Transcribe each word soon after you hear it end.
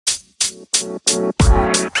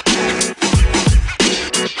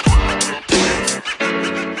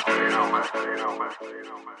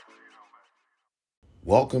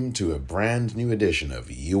Welcome to a brand new edition of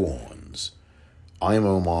You-Ons. I'm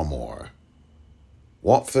Omar Moore.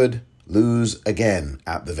 Watford lose again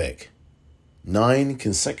at the Vic. 9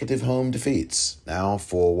 consecutive home defeats now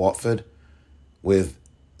for Watford, with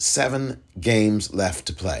 7 games left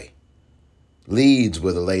to play. Leeds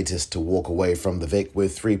were the latest to walk away from the Vic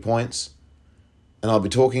with 3 points, and I'll be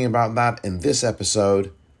talking about that in this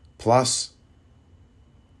episode, plus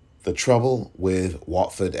the trouble with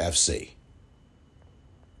Watford FC.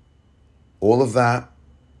 All of that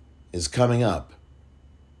is coming up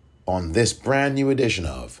on this brand new edition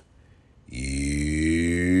of You-Ons.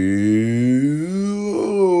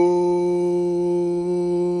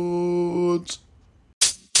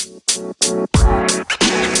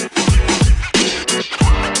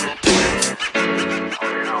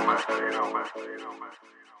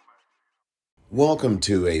 Welcome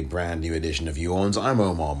to a brand new edition of You-Ons. I'm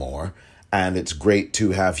Omar Moore, and it's great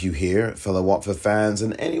to have you here, fellow Watford fans,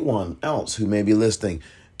 and anyone else who may be listening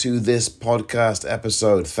to this podcast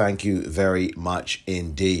episode. Thank you very much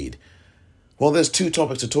indeed. Well, there's 2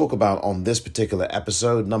 topics to talk about on this particular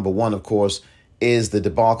episode. Number 1, of course, is the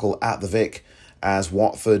debacle at the Vic as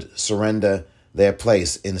Watford surrender their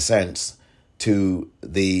place, in a sense, to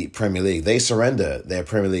the Premier League. They surrender their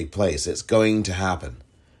Premier League place. It's going to happen.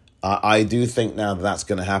 I do think now that that's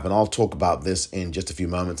going to happen. I'll talk about this in just a few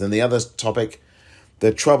moments. And the other topic,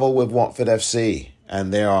 the trouble with Watford FC.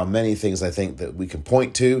 And there are many things I think that we can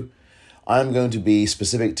point to. I'm going to be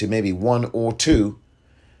specific to maybe 1 or 2.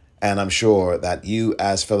 And I'm sure that you,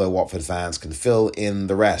 as fellow Watford fans, can fill in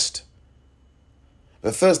the rest.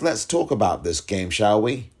 But first, let's talk about this game, shall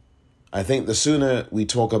we? I think the sooner we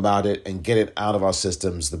talk about it and get it out of our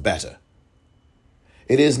systems, the better.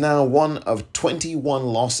 It is now one of 21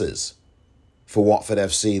 losses for Watford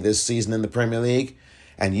FC this season in the Premier League.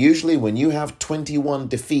 And usually when you have 21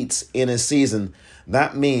 defeats in a season,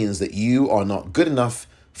 that means that you are not good enough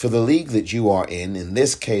for the league that you are in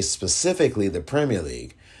this case specifically the Premier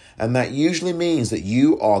League. And that usually means that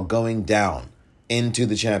you are going down into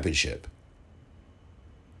the Championship.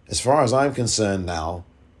 As far as I'm concerned now,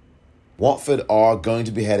 Watford are going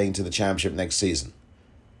to be heading to the Championship next season.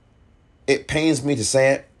 It pains me to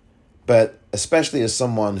say it, but especially as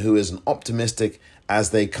someone who is an optimistic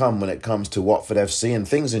as they come when it comes to Watford FC and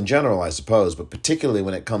things in general, I suppose, but particularly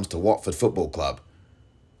when it comes to Watford Football Club.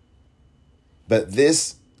 But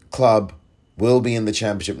this club will be in the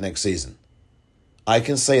Championship next season. I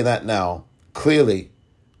can say that now, clearly,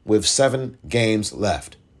 with 7 games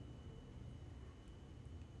left.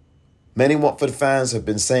 Many Watford fans have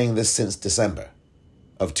been saying this since December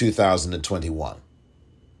of 2021.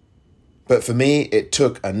 But for me, it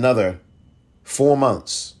took another 4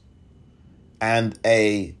 months and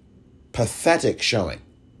a pathetic showing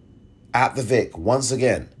at the Vic once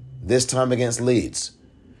again, this time against Leeds,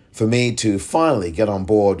 for me to finally get on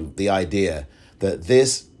board with the idea that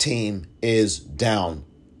this team is down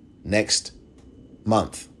next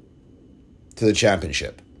month to the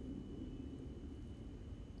Championship.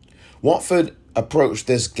 Watford approached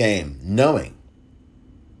this game knowing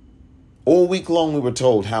all week long we were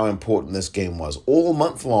told how important this game was. All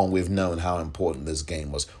month long we've known how important this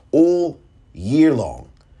game was. All year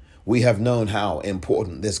long we have known how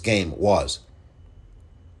important this game was.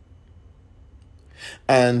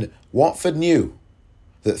 And Watford knew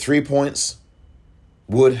that 3 points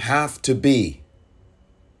would have to be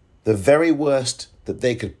the very worst that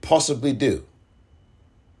they could possibly do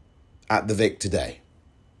at the Vic today,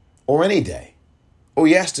 or any day, or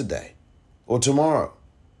yesterday, or tomorrow.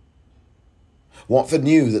 Watford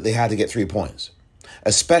knew that they had to get 3 points,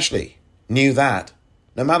 especially knew that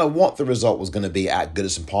no matter what the result was going to be at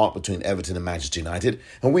Goodison Park between Everton and Manchester United,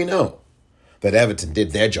 and we know that Everton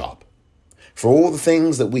did their job. For all the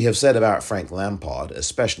things that we have said about Frank Lampard,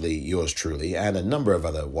 especially yours truly, and a number of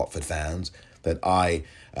other Watford fans that I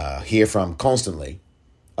hear from constantly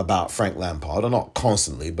about Frank Lampard, or not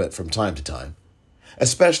constantly, but from time to time,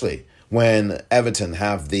 especially when Everton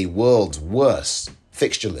have the world's worst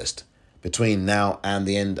fixture list between now and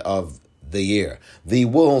the end of the year. The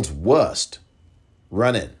world's worst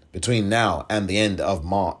run-in between now and the end of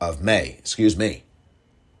May. It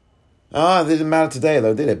didn't matter today,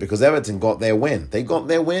 though, did it? Because Everton got their win. They got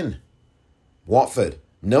their win. Watford,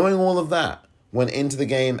 knowing all of that, went into the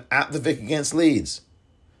game at the Vic against Leeds,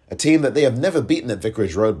 a team that they have never beaten at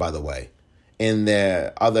Vicarage Road, by the way, in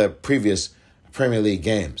their other previous Premier League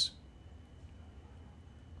games.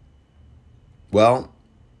 Well,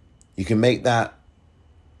 you can make that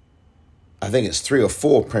I think it's 3 or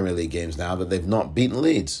 4 Premier League games now that they've not beaten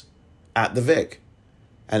Leeds at the Vic.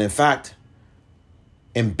 And in fact,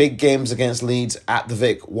 in big games against Leeds at the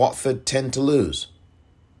Vic, Watford tend to lose.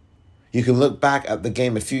 You can look back at the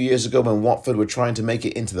game a few years ago when Watford were trying to make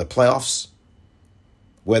it into the playoffs,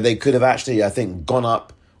 where they could have actually, I think, gone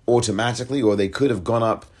up automatically, or they could have gone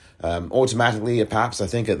up automatically, perhaps, I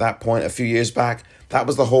think, at that point a few years back. That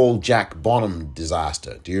was the whole Jack Bonham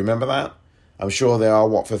disaster. Do you remember that? I'm sure there are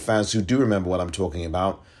Watford fans who do remember what I'm talking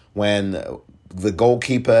about, when the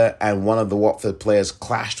goalkeeper and one of the Watford players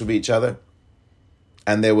clashed with each other,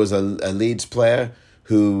 and there was a Leeds player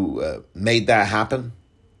who made that happen.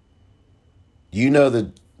 You know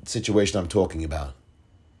the situation I'm talking about.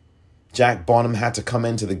 Jack Bonham had to come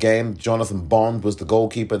into the game. Jonathan Bond was the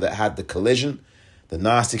goalkeeper that had the collision, the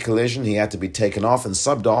nasty collision. He had to be taken off and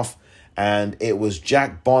subbed off, and it was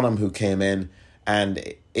Jack Bonham who came in,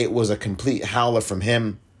 and it was a complete howler from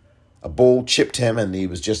him. A ball chipped him, and he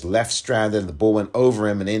was just left stranded. The ball went over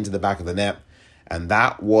him and into the back of the net, and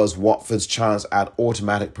that was Watford's chance at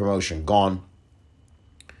automatic promotion gone.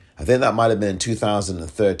 I think that might have been in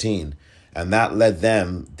 2013. And that led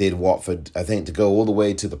Watford, I think, to go all the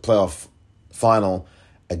way to the playoff final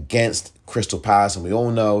against Crystal Palace. And we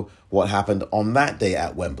all know what happened on that day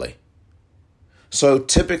at Wembley. So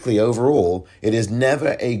typically, overall, it is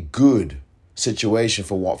never a good situation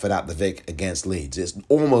for Watford at the Vic against Leeds. It's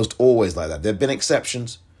almost always like that. There have been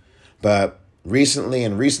exceptions, but recently,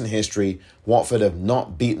 in recent history, Watford have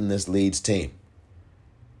not beaten this Leeds team.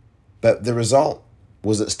 But the result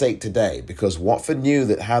was at stake today, because Watford knew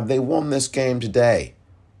that had they won this game today,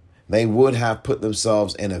 they would have put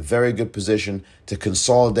themselves in a very good position to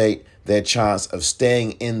consolidate their chance of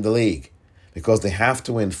staying in the league, because they have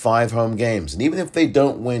to win 5 home games. And even if they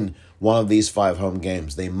don't win one of these 5 home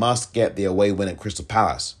games, they must get the away win at Crystal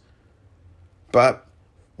Palace. But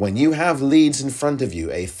when you have Leeds in front of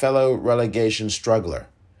you, a fellow relegation struggler,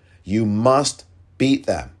 you must beat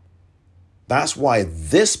them. That's why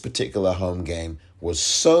this particular home game was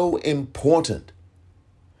so important,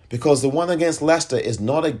 because the one against Leicester is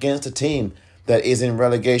not against a team that is in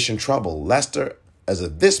relegation trouble. Leicester, as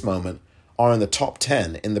of this moment, are in the top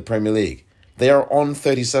 10 in the Premier League. They are on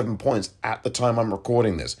 37 points at the time I'm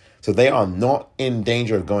recording this, so they are not in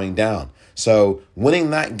danger of going down. So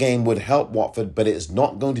winning that game would help Watford, but it's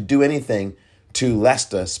not going to do anything to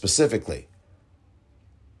Leicester specifically.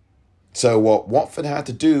 So what Watford had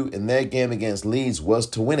to do in their game against Leeds was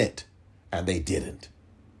to win it. And they didn't.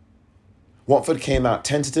 Watford came out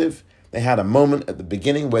tentative. They had a moment at the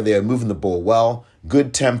beginning where they were moving the ball well,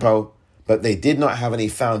 good tempo, but they did not have any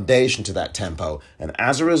foundation to that tempo. And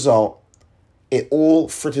as a result, it all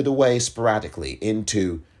frittered away sporadically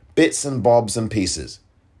into bits and bobs and pieces.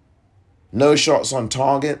 No shots on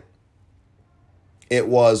target. It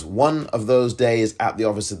was one of those days at the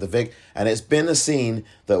office of the Vic, and it's been a scene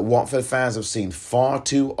that Watford fans have seen far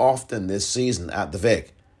too often this season at the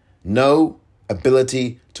Vic. No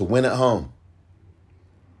ability to win at home.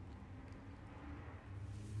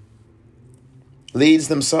 Leeds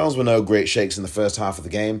themselves were no great shakes in the first half of the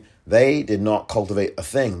game. They did not cultivate a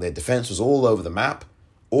thing. Their defense was all over the map,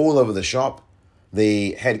 all over the shop.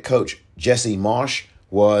 The head coach, Jesse Marsh,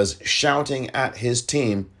 was shouting at his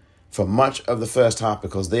team for much of the first half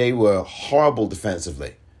because they were horrible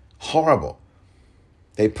defensively. Horrible.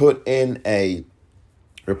 They put in a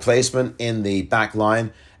replacement in the back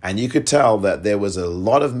line, and you could tell that there was a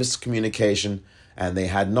lot of miscommunication, and they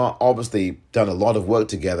had not obviously done a lot of work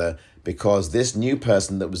together, because this new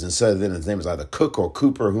person that was inserted in, his name was either Cook or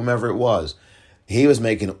Cooper, whomever it was, he was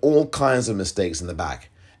making all kinds of mistakes in the back.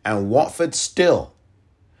 And Watford still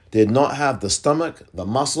did not have the stomach, the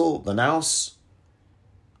muscle, the nous,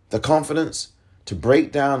 the confidence to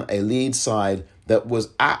break down a Leeds side that was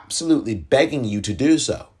absolutely begging you to do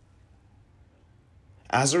so.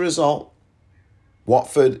 As a result,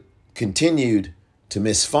 Watford continued to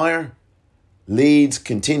misfire. Leeds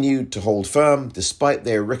continued to hold firm despite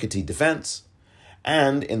their rickety defence.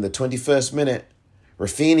 And in the 21st minute,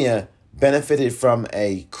 Rafinha benefited from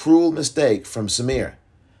a cruel mistake from Samir,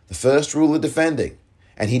 the first rule of defending.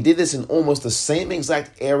 And he did this in almost the same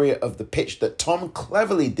exact area of the pitch that Tom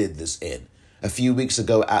cleverly did this in a few weeks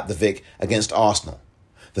ago at the Vic against Arsenal.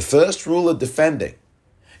 The first rule of defending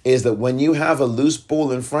is that when you have a loose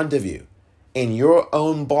ball in front of you, in your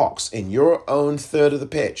own box, in your own third of the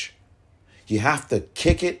pitch, you have to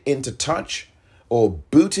kick it into touch or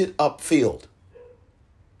boot it upfield.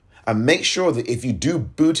 And make sure that if you do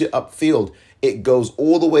boot it upfield, it goes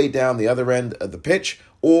all the way down the other end of the pitch,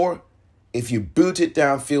 or if you boot it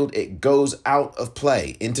downfield, it goes out of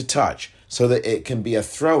play into touch so that it can be a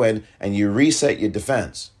throw-in and you reset your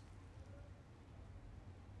defense.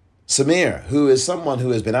 Samir, who is someone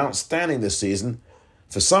who has been outstanding this season,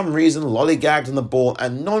 for some reason lollygagged on the ball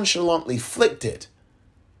and nonchalantly flicked it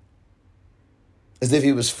as if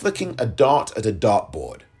he was flicking a dart at a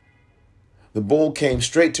dartboard. The ball came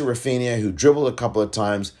straight to Rafinha, who dribbled a couple of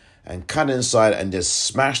times and cut inside and just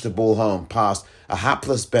smashed the ball home past a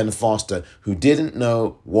hapless Ben Foster who didn't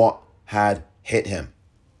know what had hit him.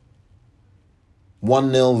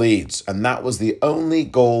 1-0 Leeds, and that was the only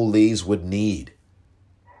goal Leeds would need.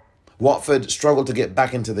 Watford struggled to get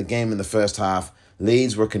back into the game in the first half.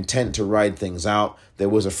 Leeds were content to ride things out. There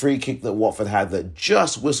was a free kick that Watford had that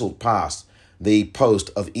just whistled past the post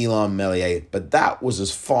of Illan Meslier, but that was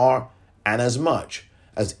as far and as much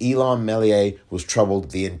as Illan Meslier was troubled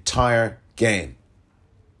the entire game.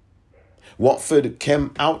 Watford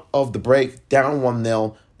came out of the break down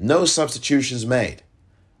 1-0, no substitutions made.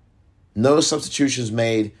 No substitutions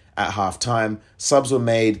made at halftime. Subs were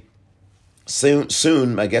made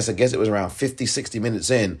soon, I guess it was around 50, 60 minutes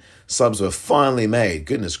in, subs were finally made.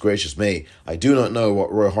 Goodness gracious me. I do not know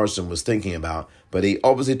what Roy Hodgson was thinking about, but he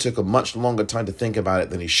obviously took a much longer time to think about it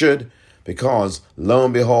than he should, because lo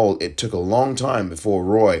and behold, it took a long time before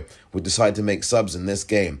Roy would decide to make subs in this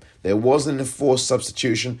game. There wasn't a forced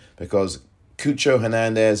substitution because Cucho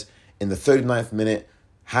Hernandez in the 39th minute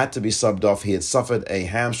had to be subbed off. He had suffered a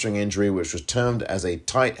hamstring injury, which was termed as a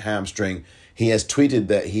tight hamstring. He has tweeted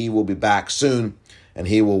that he will be back soon and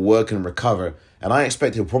he will work and recover. And I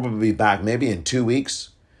expect he'll probably be back maybe in 2 weeks,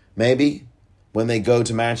 maybe when they go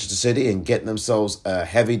to Manchester City and get themselves a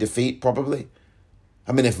heavy defeat, probably.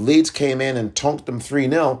 I mean, if Leeds came in and tonked them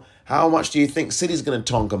 3-0, how much do you think City's going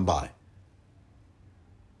to tonk them by?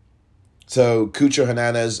 So, Cucho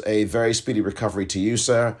Hernandez, a very speedy recovery to you,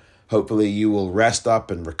 sir. Hopefully you will rest up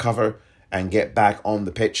and recover and get back on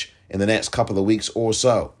the pitch in the next couple of weeks or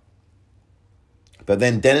so. But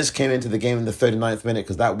then Dennis came into the game in the 39th minute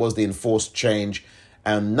because that was the enforced change,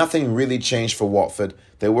 and nothing really changed for Watford.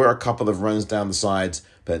 There were a couple of runs down the sides,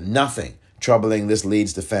 but nothing troubling this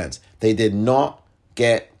Leeds defence. They did not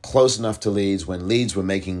get close enough to Leeds when Leeds were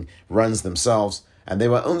making runs themselves, and they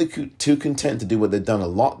were only too content to do what they've done a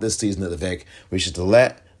lot this season at the Vic, which is to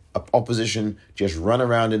let opposition just run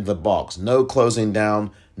around into the box. No closing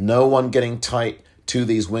down, no one getting tight to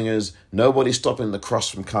these wingers, nobody stopping the cross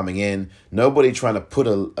from coming in, nobody trying to put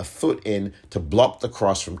a foot in to block the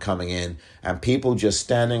cross from coming in, and people just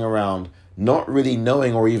standing around not really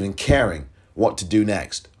knowing or even caring what to do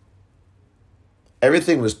next.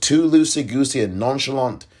 Everything was too loosey-goosey and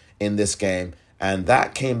nonchalant in this game, and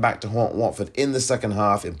that came back to haunt Watford in the second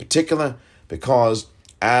half in particular because,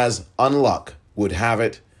 as unluck would have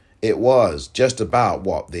it, it was just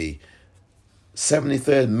about the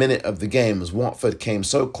 73rd minute of the game as Watford came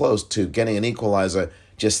so close to getting an equaliser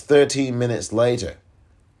just 13 minutes later.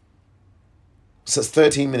 So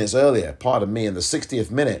 13 minutes earlier, pardon me, in the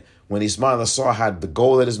 60th minute when Ismaila Sarr had the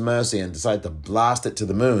goal at his mercy and decided to blast it to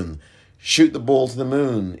the moon. Shoot the ball to the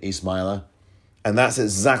moon, Ismaila. And that's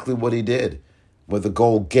exactly what he did, with the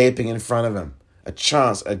goal gaping in front of him. A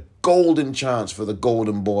chance, a golden chance for the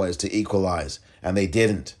Golden Boys to equalise. And they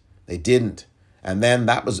didn't. They didn't. And then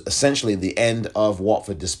that was essentially the end of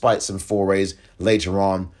Watford, despite some forays later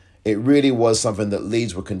on. It really was something that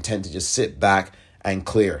Leeds were content to just sit back and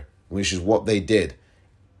clear, which is what they did.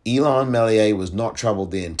 Illan Meslier was not troubled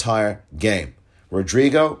the entire game.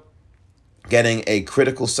 Rodrigo getting a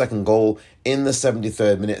critical second goal in the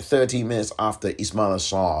 73rd minute, 13 minutes after Ismaila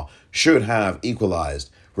Sarr should have equalised.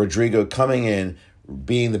 Rodrigo coming in,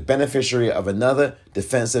 being the beneficiary of another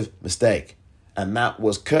defensive mistake. And that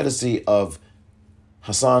was courtesy of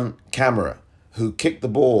Hassan Kamara, who kicked the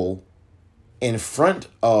ball in front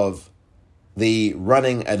of the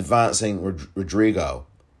running, advancing Rodrigo.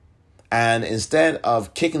 And instead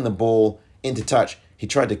of kicking the ball into touch, he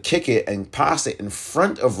tried to kick it and pass it in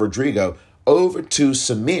front of Rodrigo over to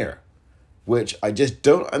Samir, which I just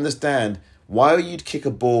don't understand why you'd kick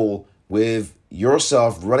a ball with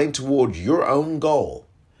yourself running towards your own goal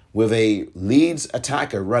with a Leeds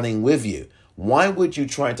attacker running with you. Why would you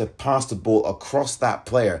try to pass the ball across that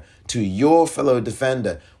player to your fellow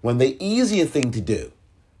defender when the easier thing to do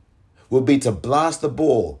would be to blast the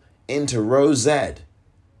ball into row Z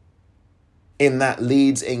in that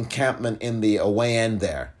Leeds encampment in the away end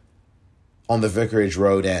there on the Vicarage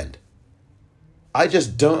Road end? I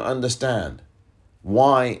just don't understand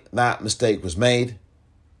why that mistake was made.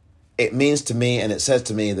 It means to me, and it says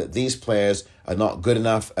to me, that these players are not good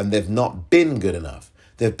enough, and they've not been good enough.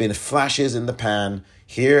 There have been flashes in the pan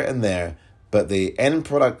here and there, but the end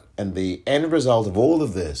product and the end result of all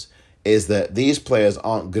of this is that these players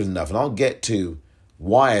aren't good enough. And I'll get to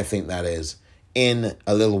why I think that is in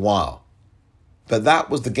a little while. But that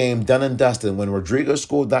was the game done and dusted. When Rodrigo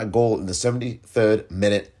scored that goal in the 73rd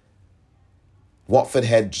minute, Watford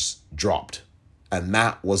heads dropped. And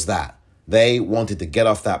that was that. They wanted to get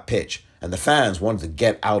off that pitch. And the fans wanted to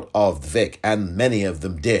get out of the Vic. And many of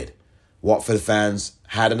them did. Watford fans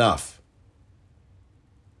had enough.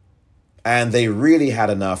 And they really had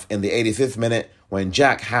enough in the 85th minute when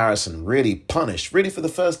Jack Harrison really punished, really for the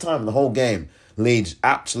first time in the whole game, Leeds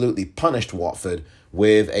absolutely punished Watford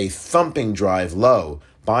with a thumping drive low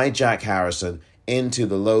by Jack Harrison into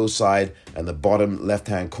the low side and the bottom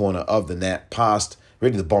left-hand corner of the net, past,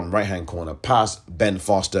 really the bottom right-hand corner, past Ben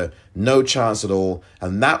Foster. No chance at all.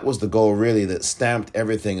 And that was the goal really that stamped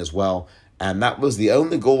everything as well. And that was the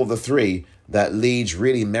only goal of the three that Leeds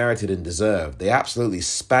really merited and deserved. They absolutely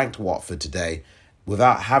spanked Watford today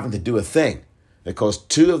without having to do a thing, because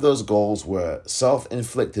two of those goals were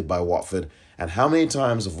self-inflicted by Watford. And how many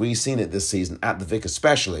times have we seen it this season, at the Vic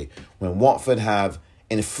especially, when Watford have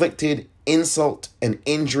inflicted insult and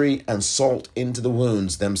injury and salt into the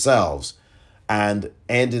wounds themselves and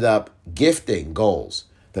ended up gifting goals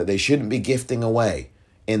that they shouldn't be gifting away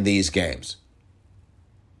in these games.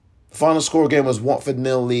 The final score game was Watford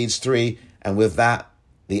 0, Leeds 3, and with that,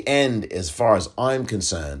 the end, as far as I'm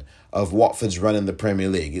concerned, of Watford's run in the Premier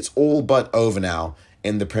League. It's all but over now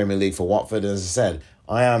in the Premier League for Watford. As I said,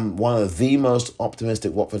 I am one of the most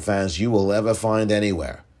optimistic Watford fans you will ever find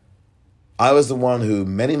anywhere. I was the one who,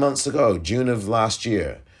 many months ago, June of last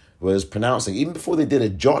year, was pronouncing, even before they did a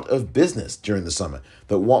jot of business during the summer,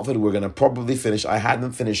 that Watford were going to probably finish. I had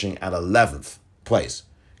them finishing at 11th place.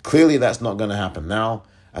 Clearly, that's not going to happen now,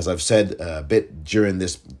 as I've said a bit during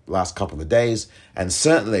this last couple of days. And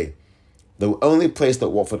certainly, the only place that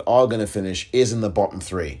Watford are going to finish is in the bottom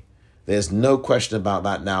three. There's no question about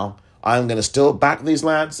that now. I'm going to still back these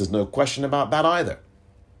lads. There's no question about that either.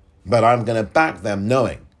 But I'm going to back them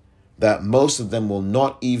knowing that most of them will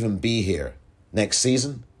not even be here next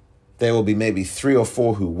season. There will be maybe 3 or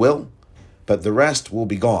 4 who will, but the rest will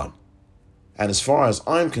be gone. And as far as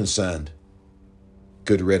I'm concerned,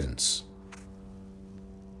 good riddance.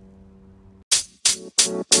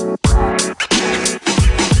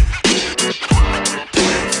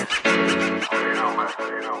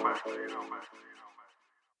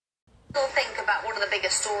 Think about what are the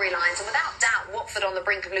biggest storylines, and without doubt Watford on the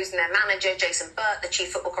brink of losing their manager. Jason Burt, the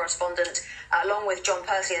chief football correspondent, along with John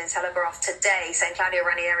Percy in the Telegraph today, saying Claudio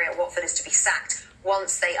Ranieri at Watford is to be sacked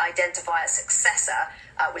once they identify a successor,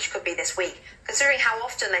 which could be this week. Considering how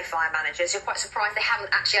often they fire managers, you're quite surprised they haven't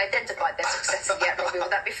actually identified their successor yet, Robbie.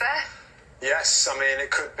 Would that be fair? Yes, I mean, it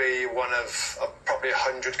could be one of probably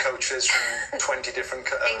 100 coaches from 20 different...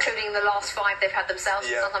 including the last 5 they've had themselves.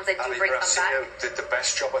 Yeah. Sometimes they do bring them back. Did the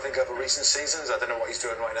best job, I think, over recent seasons. I don't know what he's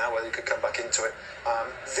doing right now, whether he could come back into it.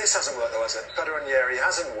 This hasn't worked, though, has it? Claudio Ranieri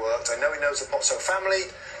hasn't worked. I know he knows the Pozzo family.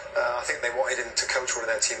 I think they wanted him to coach one of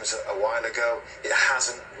their teams a while ago. It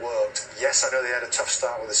hasn't worked. Yes, I know they had a tough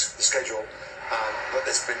start with the schedule, but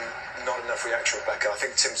there's been not enough reaction, Rebecca. I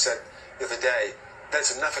think Tim said the other day,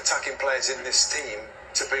 there's enough attacking players in this team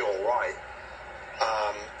to be all right.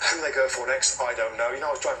 Who they go for next, I don't know. You know,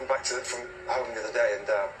 I was driving back from home the other day and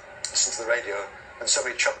listened to the radio, and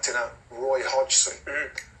somebody chucked in a Roy Hodgson.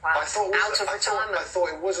 Wow. I thought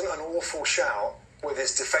it wasn't an awful shout with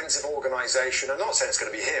his defensive organisation. I'm not saying it's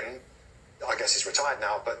going to be him. I guess he's retired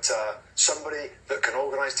now, but somebody that can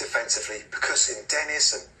organise defensively, because in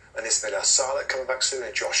Dennis and Ismail Assar coming back soon,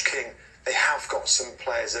 and Josh King, they have got some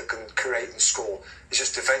players that can create and score. It's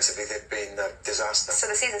just defensively they've been a disaster. So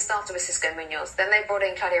the season started with Xisco Munoz, then they brought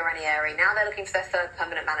in Claudio Ranieri, now they're looking for their 3rd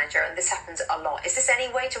permanent manager, and this happens a lot. Is this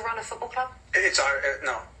any way to run a football club?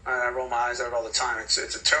 No. I roll my eyes at it all the time. It's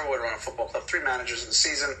a terrible way to run a football club. 3 managers in the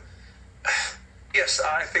season. Yes,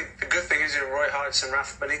 I think the good thing is Roy Hodgson,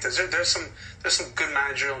 Rafa Benitez. There's some good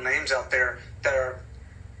managerial names out there that are,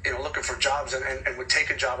 looking for jobs and would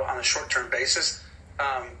take a job on a short-term basis.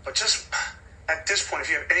 But just at this point, if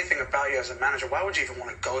you have anything about you as a manager, why would you even want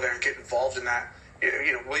to go there and get involved in that?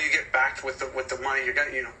 Will you get backed with the money you're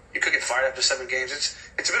getting? You could get fired after 7 games.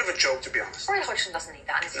 It's a bit of a joke, to be honest. Roy Hodgson doesn't need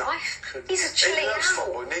that in his life. He's a chilling He loves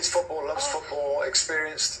football. He needs football. Loves football.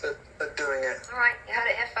 Experienced at doing it. All right, you heard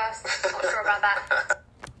it here first. Not sure about that.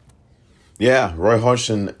 Yeah, Roy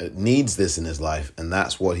Hodgson needs this in his life, and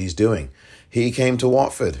that's what he's doing. He came to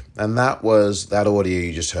Watford, and that audio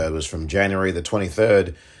you just heard was from January the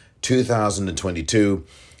 23rd, 2022,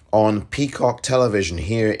 on Peacock Television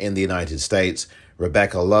here in the United States.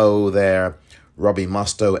 Rebecca Lowe there, Robbie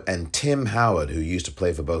Mustoe, and Tim Howard, who used to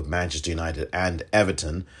play for both Manchester United and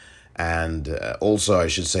Everton. And also, I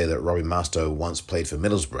should say that Robbie Mustoe once played for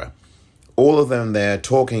Middlesbrough. All of them there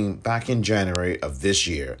talking back in January of this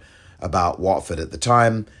year about Watford at the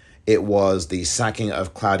time. It was the sacking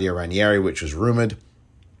of Claudio Ranieri, which was rumoured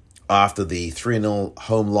after the 3-0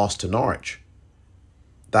 home loss to Norwich.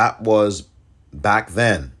 That was back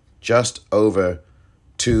then, just over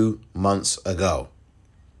 2 months ago.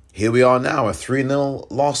 Here we are now, a 3-0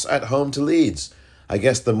 loss at home to Leeds. I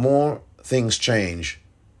guess the more things change,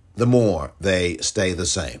 the more they stay the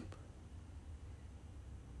same.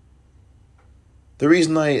 The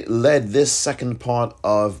reason I led this second part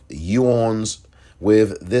of Yuan's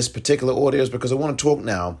with this particular audio is because I want to talk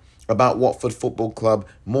now about Watford Football Club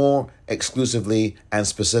more exclusively and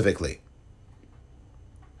specifically.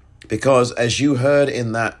 Because as you heard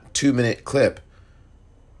in that 2-minute clip,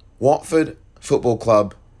 Watford Football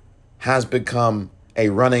Club has become a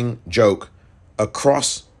running joke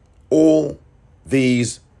across all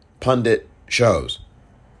these pundit shows.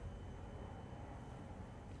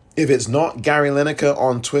 If it's not Gary Lineker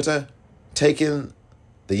on Twitter taking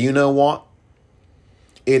the you-know-what,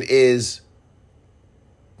 it is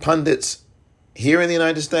pundits here in the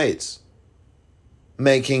United States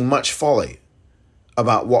making much folly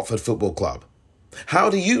about Watford Football Club. How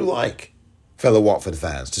do you like, fellow Watford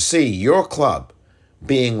fans, to see your club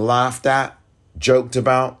being laughed at, joked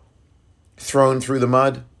about, thrown through the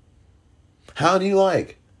mud? How do you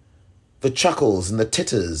like the chuckles and the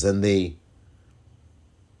titters and the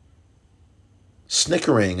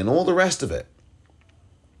snickering and all the rest of it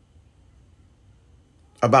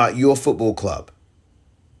about your football club?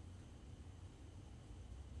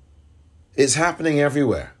 It's happening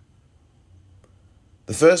everywhere.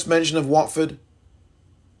 The first mention of Watford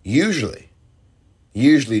usually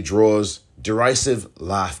draws derisive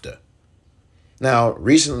laughter. Now,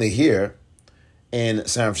 recently here in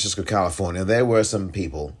San Francisco, California, there were some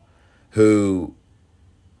people who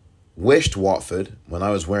wished Watford, when I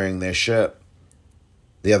was wearing their shirt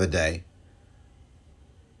the other day,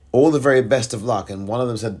 all the very best of luck. And one of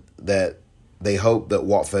them said that they hope that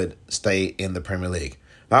Watford stay in the Premier League.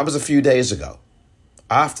 That was a few days ago.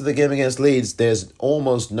 After the game against Leeds, there's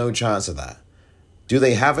almost no chance of that. Do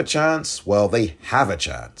they have a chance? Well, they have a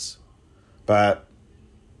chance. But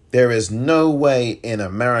there is no way in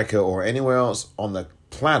America or anywhere else on the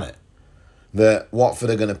planet that Watford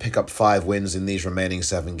are going to pick up 5 wins in these remaining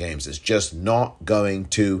 7 games. It's just not going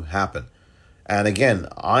to happen. And again,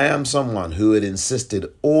 I am someone who had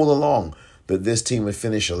insisted all along that this team would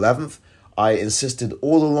finish 11th. I insisted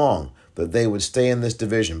all along that they would stay in this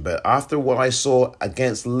division. But after what I saw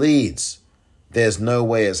against Leeds, there's no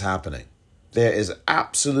way it's happening. There is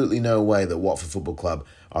absolutely no way that Watford Football Club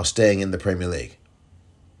are staying in the Premier League.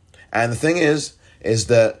 And the thing is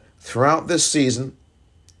that throughout this season,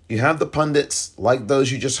 you have the pundits like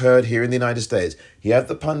those you just heard here in the United States. You have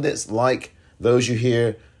the pundits like those you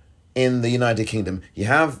hear in the United Kingdom. You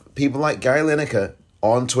have people like Gary Lineker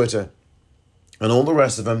on Twitter and all the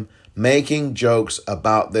rest of them making jokes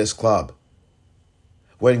about this club.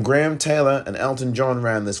 When Graham Taylor and Elton John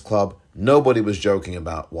ran this club, nobody was joking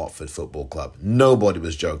about Watford Football Club. Nobody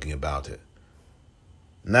was joking about it.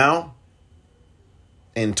 Now,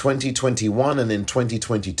 in 2021 and in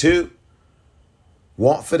 2022,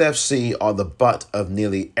 Watford FC are the butt of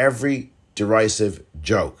nearly every derisive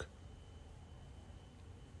joke.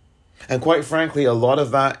 And quite frankly, a lot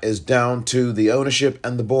of that is down to the ownership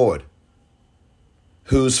and the board,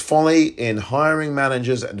 whose folly in hiring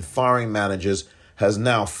managers and firing managers has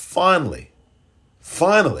now finally,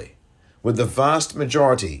 with the vast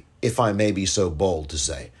majority, if I may be so bold to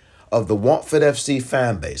say, of the Watford FC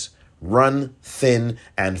fan base run thin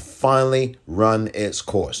and finally run its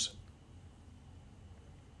course.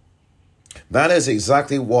 That is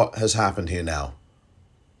exactly what has happened here now.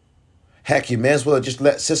 Heck, you may as well have just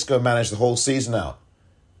let Cisco manage the whole season out.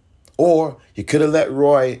 Or you could have let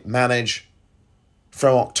Roy manage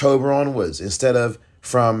from October onwards instead of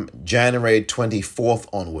from January 24th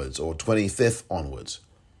onwards or 25th onwards.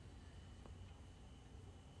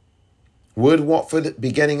 Would Watford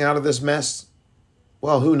be getting out of this mess?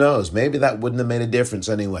 Well, who knows? Maybe that wouldn't have made a difference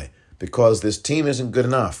anyway, because this team isn't good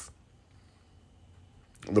enough.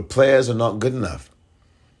 The players are not good enough.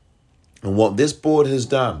 And what this board has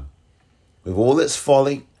done, with all its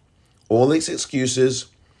folly, all its excuses,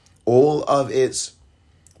 all of its,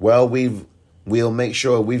 well, we'll make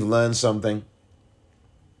sure we've learned something.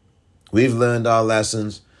 We've learned our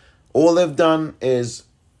lessons. All they've done is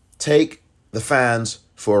take the fans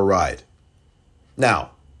for a ride.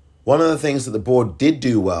 Now, one of the things that the board did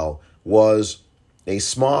do well was a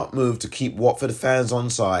smart move to keep Watford fans on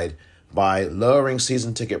side by lowering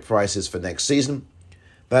season ticket prices for next season.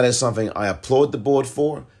 That is something I applaud the board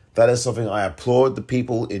for. That is something I applaud the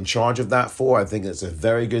people in charge of that for. I think it's a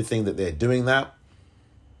very good thing that they're doing that.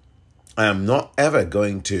 I am not ever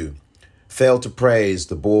going to fail to praise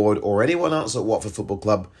the board or anyone else at Watford Football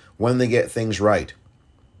Club when they get things right.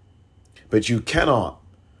 But you cannot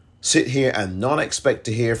sit here and not expect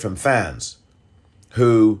to hear from fans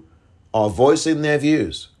who are voicing their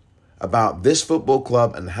views about this football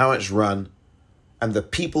club and how it's run and the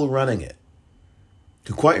people running it,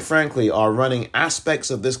 who quite frankly are running aspects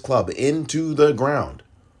of this club into the ground.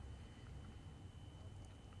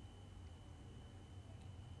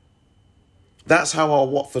 That's how our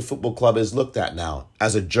Watford Football Club is looked at now,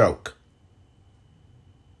 as a joke.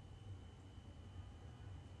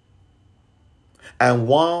 And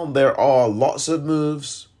while there are lots of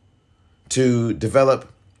moves to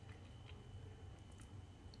develop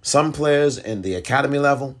some players in the academy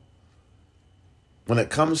level, when it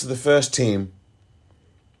comes to the first team,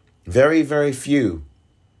 very, very few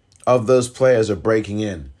of those players are breaking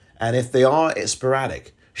in. And if they are, it's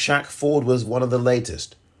sporadic. Shaq Ford was one of the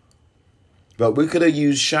latest. But we could have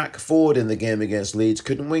used Shaq Ford in the game against Leeds,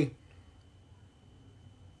 couldn't we?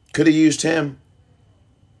 Could have used him.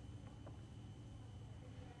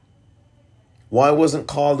 Why wasn't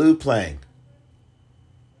Carlu playing?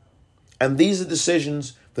 And these are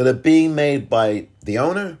decisions that are being made by the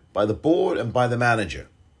owner, by the board, and by the manager.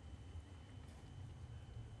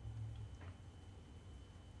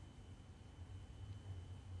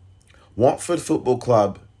 Watford Football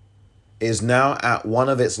Club is now at one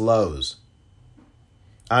of its lows.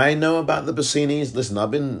 I know about the Bassinis. Listen, I've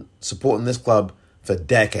been supporting this club for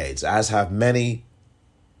decades, as have many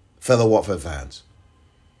fellow Watford fans.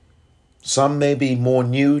 Some may be more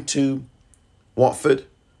new to Watford.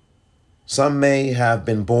 Some may have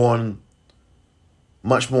been born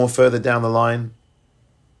much more further down the line.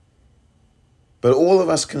 But all of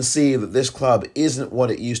us can see that this club isn't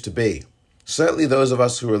what it used to be. Certainly those of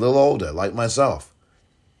us who are a little older, like myself,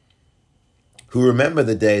 who remember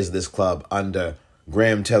the days of this club under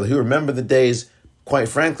Graham Taylor, who remember the days, quite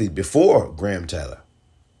frankly, before Graham Taylor.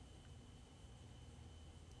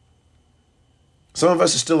 Some of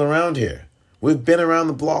us are still around here. We've been around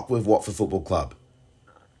the block with Watford Football Club.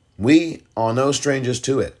 We are no strangers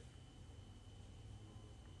to it.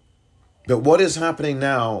 But what is happening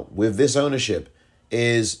now with this ownership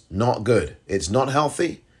is not good. It's not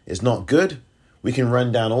healthy. It's not good. We can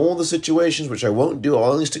run down all the situations, which I won't do.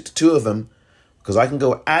 I'll only stick to two of them, because I can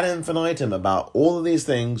go ad infinitum about all of these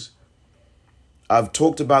things. I've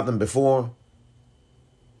talked about them before.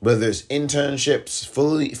 Whether it's internships,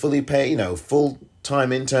 fully paid,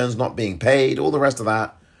 full-time interns not being paid, all the rest of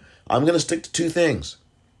that. I'm going to stick to two things.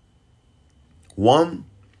 One,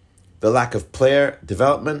 the lack of player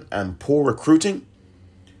development and poor recruiting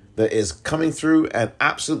that is coming through and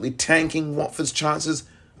absolutely tanking Watford's chances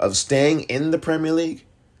of staying in the Premier League.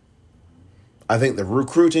 I think the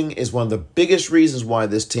recruiting is one of the biggest reasons why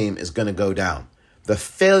this team is going to go down. The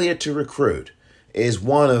failure to recruit is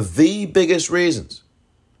one of the biggest reasons,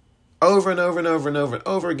 over and over and over and over and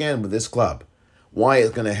over again with this club, why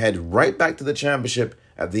it's going to head right back to the Championship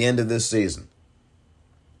at the end of this season.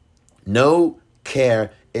 No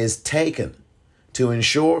care is taken to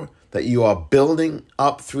ensure that you are building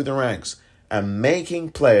up through the ranks and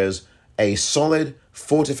making players a solid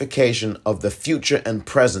fortification of the future and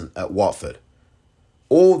present at Watford.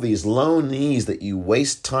 All these loanees that you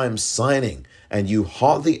waste time signing and you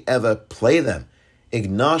hardly ever play them.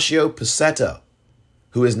 Ignacio Picetto,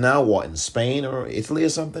 who is now in Spain or Italy or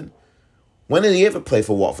something? When did he ever play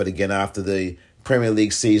for Watford again after the Premier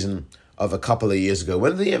League season of a couple of years ago?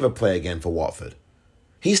 When did he ever play again for Watford?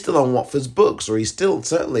 He's still on Watford's books, or he's still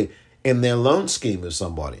certainly in their loan scheme with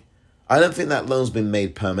somebody. I don't think that loan's been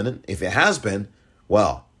made permanent. If it has been,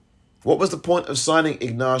 well, what was the point of signing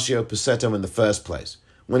Ignacio Picetto in the first place?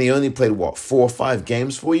 When he only played, 4 or 5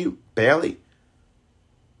 games for you? Barely?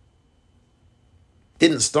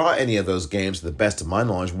 Didn't start any of those games to the best of my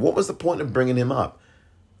knowledge. What was the point of bringing him up?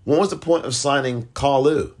 What was the point of signing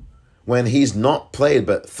Carlu when he's not played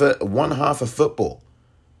but one half of football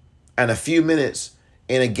and a few minutes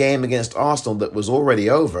in a game against Arsenal that was already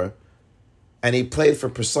over, and he played for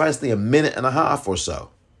precisely a minute and a half or so?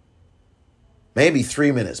 Maybe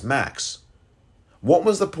 3 minutes max. What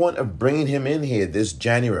was the point of bringing him in here this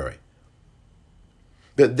January?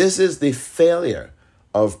 But this is the failure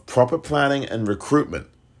of proper planning and recruitment,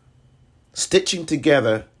 stitching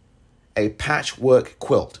together a patchwork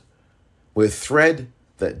quilt with thread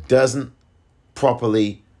that doesn't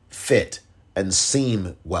properly fit and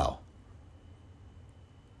seam well.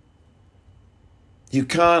 You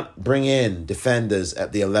can't bring in defenders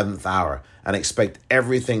at the 11th hour and expect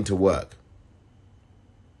everything to work.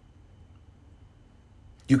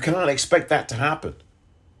 You can't expect that to happen.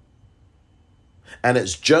 And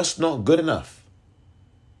it's just not good enough.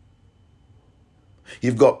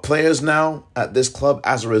 You've got players now at this club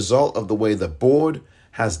as a result of the way the board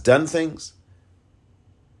has done things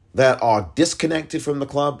that are disconnected from the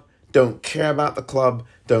club, don't care about the club,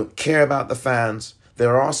 don't care about the fans.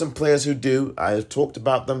 There are some players who do. I have talked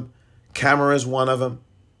about them. Camara is one of them.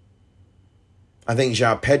 I think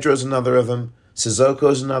João Pedro's another of them.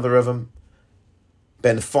 Sissoko's another of them.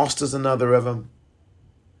 Ben Foster's another of them.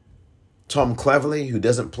 Tom Cleverley, who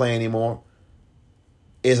doesn't play anymore,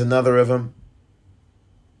 is another of them.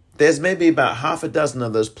 There's maybe about half a dozen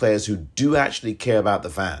of those players who do actually care about the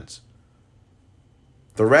fans.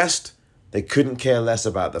 The rest, they couldn't care less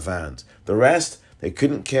about the fans. The rest, they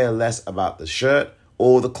couldn't care less about the shirt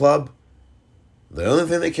or the club. The only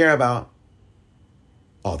thing they care about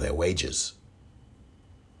are their wages.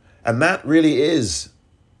 And that really is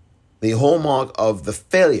the hallmark of the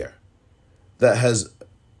failure that has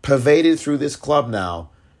pervaded through this club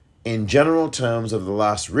now in general terms of the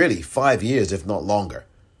last really 5 years, if not longer.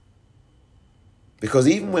 Because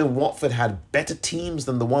even when Watford had better teams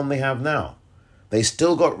than the one they have now, they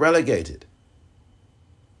still got relegated.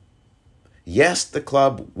 Yes, the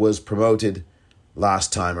club was promoted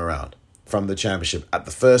last time around from the Championship at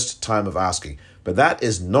the first time of asking, but that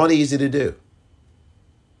is not easy to do.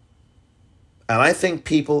 And I think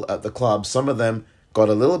people at the club, some of them got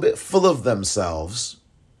a little bit full of themselves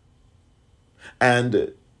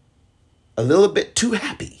and a little bit too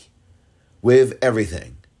happy with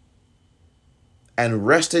everything and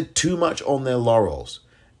rested too much on their laurels.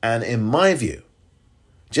 And in my view,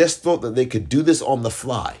 just thought that they could do this on the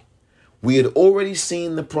fly. We had already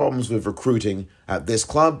seen the problems with recruiting at this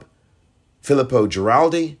club. Filippo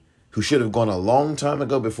Giraldi, who should have gone a long time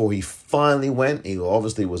ago before he finally went. He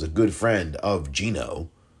obviously was a good friend of Gino.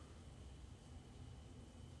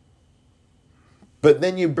 But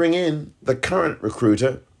then you bring in the current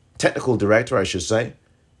recruiter, technical director, I should say,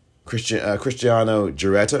 Cristiano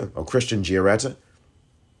Giaretta, or Christian Giaretta.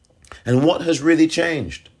 And what has really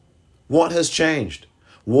changed? What has changed?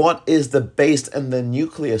 What is the base and the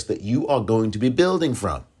nucleus that you are going to be building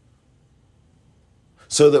from?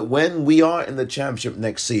 So that when we are in the Championship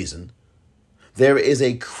next season, there is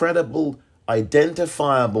a credible,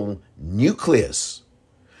 identifiable nucleus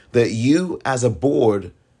that you as a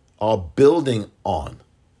board are building on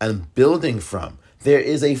and building from. There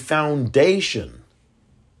is a foundation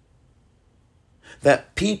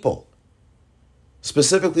that people,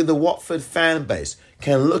 specifically the Watford fan base,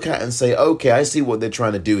 can look at and say, okay, I see what they're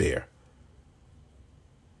trying to do here.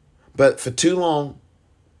 But for too long,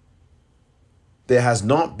 there has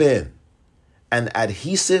not been an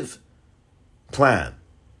adhesive plan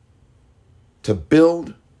to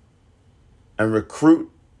build and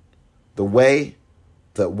recruit the way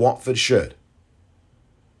that Watford should.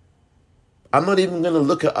 I'm not even going to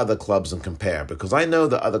look at other clubs and compare because I know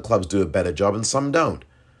that other clubs do a better job and some don't.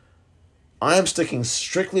 I am sticking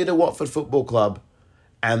strictly to Watford Football Club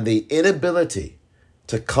and the inability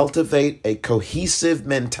to cultivate a cohesive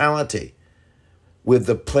mentality with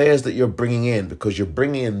the players that you're bringing in, because you're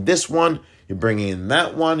bringing in this one, you're bringing in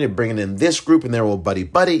that one, you're bringing in this group, and they're all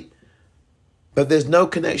buddy-buddy. But there's no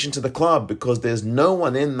connection to the club because there's no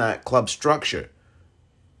one in that club structure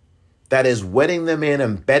that is wedding them in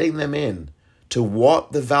and bedding them in to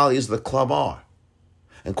what the values of the club are.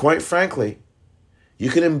 And quite frankly,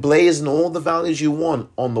 you can emblazon all the values you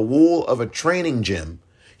want on the wall of a training gym.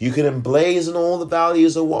 You can emblazon all the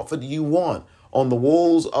values of Watford you want on the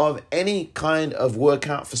walls of any kind of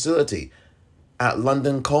workout facility at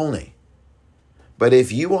London Colney. But if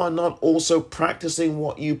you are not also practicing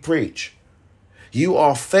what you preach, you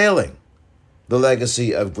are failing the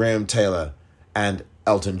legacy of Graham Taylor and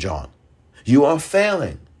Elton John. You are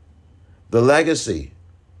failing the legacy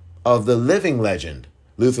of the living legend,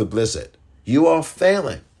 Luther Blissett. You are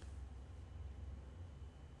failing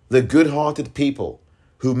the good-hearted people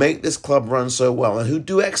who make this club run so well and who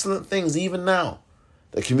do excellent things even now.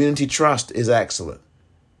 The community trust is excellent.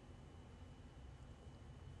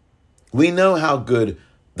 We know how good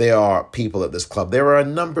there are people at this club. There are a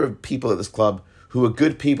number of people at this club who are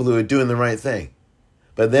good people who are doing the right thing.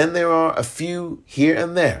 But then there are a few here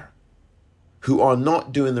and there who are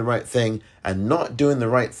not doing the right thing and not doing the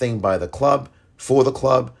right thing by the club, for the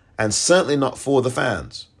club, and certainly not for the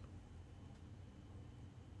fans.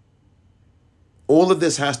 All of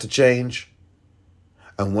this has to change.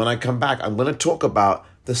 And when I come back, I'm going to talk about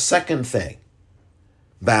the second thing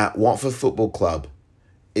that Watford Football Club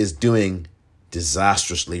is doing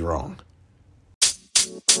disastrously wrong.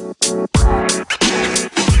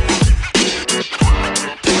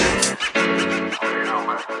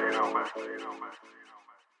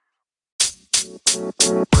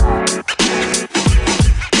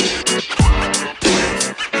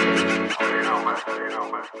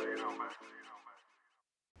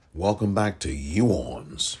 Welcome back to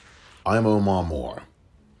You-Ons. I'm Omar Moore.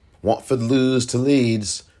 Watford lose to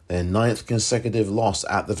Leeds, their 9th consecutive loss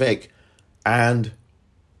at the Vic. And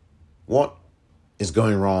what is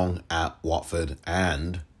going wrong at Watford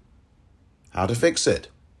and how to fix it?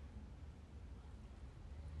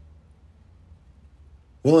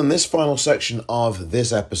 Well, in this final section of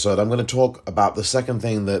this episode, I'm going to talk about the second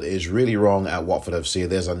thing that is really wrong at Watford FC.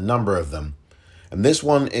 There's a number of them. And this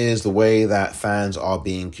one is the way that fans are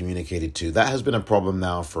being communicated to. That has been a problem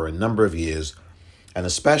now for a number of years, and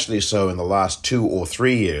especially so in the last 2 or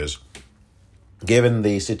 3 years, given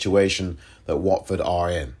the situation that Watford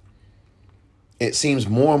are in. It seems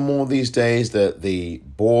more and more these days that the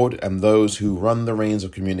board and those who run the reins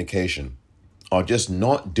of communication are just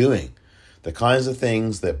not doing the kinds of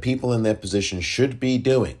things that people in their position should be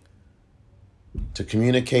doing to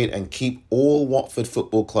communicate and keep all Watford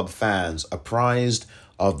Football Club fans apprised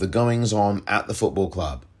of the goings-on at the football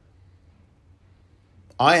club.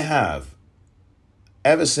 I have,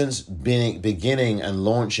 ever since beginning and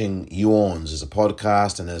launching You-Ons as a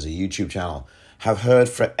podcast and as a YouTube channel, have heard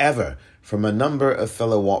forever from a number of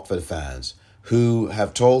fellow Watford fans who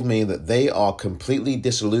have told me that they are completely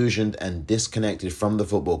disillusioned and disconnected from the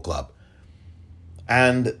football club.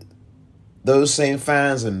 And those same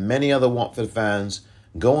fans and many other Watford fans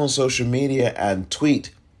go on social media and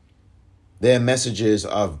tweet their messages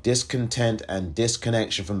of discontent and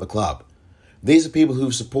disconnection from the club. These are people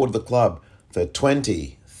who've supported the club for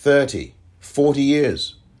 20, 30, 40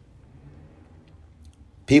 years.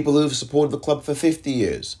 People who've supported the club for 50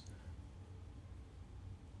 years.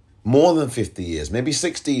 More than 50 years, maybe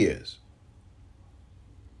 60 years.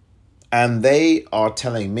 And they are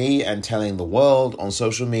telling me and telling the world on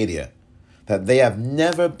social media that they have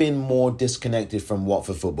never been more disconnected from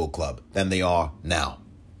Watford Football Club than they are now.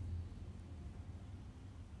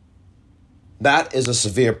 That is a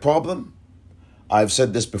severe problem. I've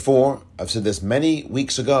said this before. I've said this many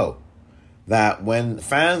weeks ago, that when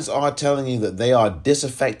fans are telling you that they are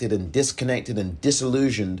disaffected and disconnected and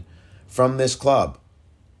disillusioned from this club,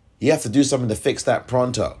 you have to do something to fix that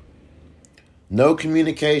pronto. No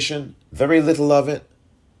communication, very little of it,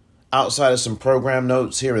 outside of some program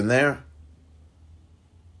notes here and there.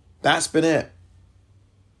 That's been it.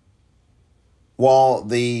 While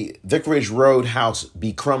the Vicarage Road house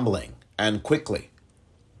be crumbling, and quickly.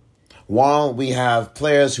 While we have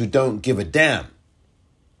players who don't give a damn.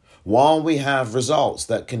 While we have results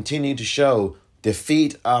that continue to show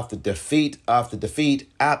defeat after defeat after defeat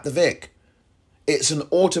at the Vic. It's an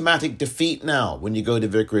automatic defeat now when you go to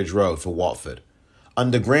Vicarage Road for Watford.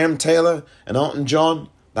 Under Graham Taylor and Elton John,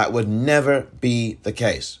 that would never be the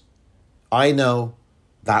case. I know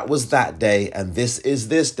that was that day and this is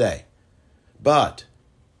this day. But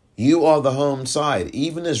you are the home side.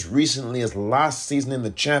 Even as recently as last season in the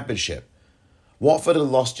Championship, Watford had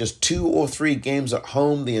lost just 2 or 3 games at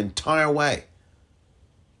home the entire way.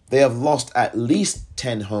 They have lost at least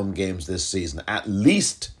 10 home games this season. At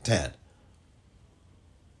least 10.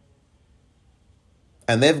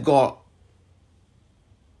 And they've got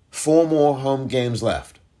 4 more home games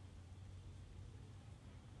left.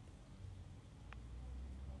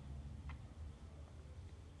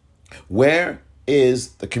 Where is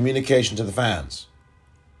the communication to the fans?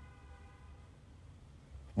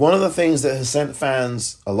 One of the things that has sent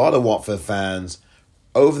fans, a lot of Watford fans,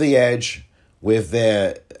 over the edge with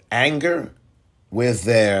their anger, with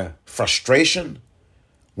their frustration,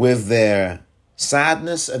 with their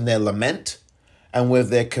sadness and their lament, and with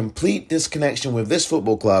their complete disconnection with this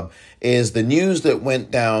football club is the news that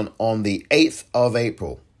went down on the 8th of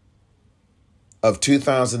April of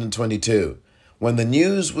 2022, when the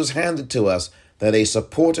news was handed to us that a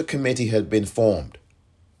supporter committee had been formed.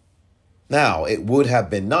 Now, it would have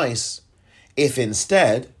been nice if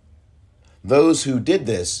instead those who did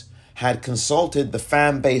this had consulted the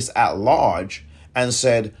fan base at large and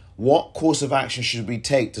said, what course of action should we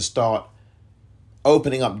take to start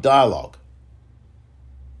opening up dialogue?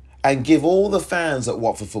 And give all the fans at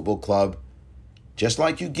Watford Football Club, just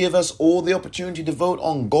like you give us all the opportunity to vote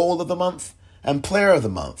on Goal of the Month and Player of the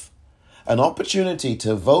Month, an opportunity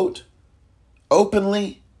to vote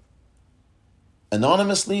openly,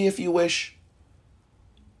 anonymously if you wish,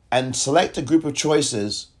 and select a group of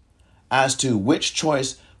choices as to which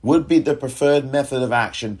choice would be the preferred method of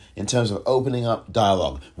action in terms of opening up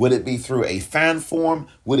dialogue. Would it be through a fan forum?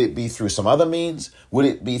 Would it be through some other means? Would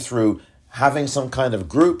it be through having some kind of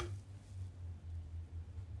group?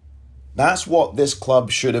 That's what this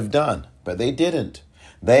club should have done, but they didn't.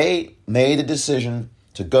 They made a decision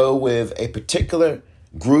to go with a particular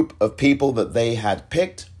group of people that they had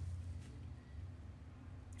picked.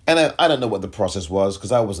 And I don't know what the process was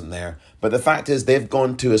because I wasn't there. But the fact is they've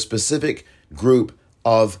gone to a specific group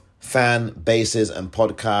of fan bases and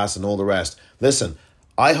podcasts and all the rest. Listen,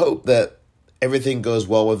 I hope that everything goes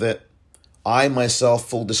well with it. I myself,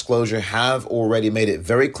 full disclosure, have already made it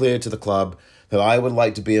very clear to the club that I would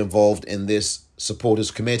like to be involved in this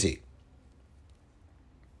supporters committee.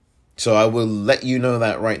 So I will let you know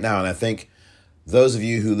that right now. And I think those of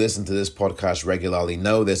you who listen to this podcast regularly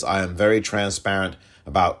know this. I am very transparent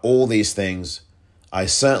about all these things. I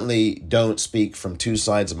certainly don't speak from two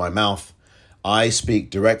sides of my mouth. I speak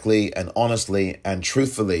directly and honestly and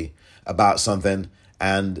truthfully about something.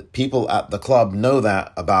 And people at the club know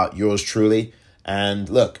that about yours truly. And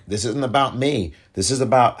look, this isn't about me. This is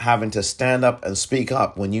about having to stand up and speak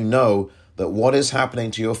up when you know that what is happening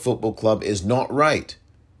to your football club is not right.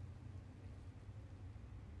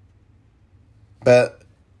 But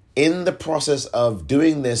in the process of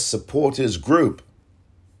doing this supporters group,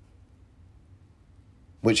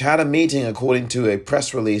 which had a meeting according to a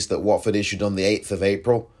press release that Watford issued on the 8th of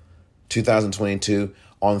April, 2022,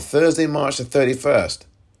 on Thursday, March the 31st,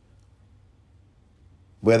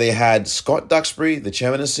 where they had Scott Duxbury, the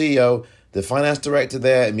chairman and CEO, the finance director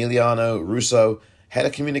there, Emiliano Russo, head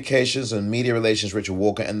of communications and media relations, Richard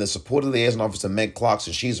Walker, and the supporter liaison officer, Meg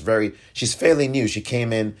Clarkson. She's fairly new. She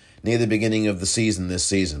came in near the beginning of the season this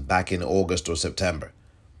season, back in August or September.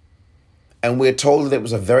 And we're told that it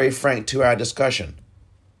was a very frank 2-hour discussion.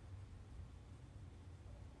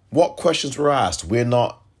 What questions were asked? We're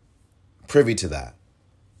not privy to that.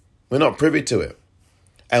 We're not privy to it.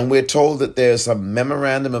 And we're told that there's a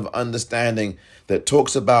memorandum of understanding that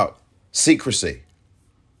talks about secrecy.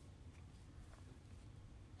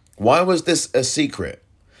 Why was this a secret?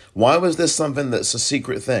 Why was this something that's a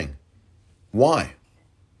secret thing? Why?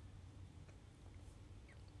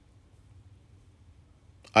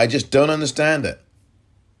 I just don't understand it.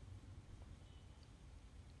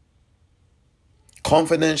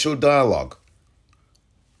 Confidential dialogue.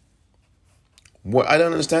 What, I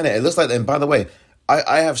don't understand it. It looks like, and by the way,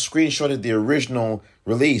 I have screenshotted the original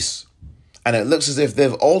release, and it looks as if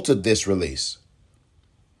they've altered this release,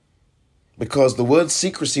 because the word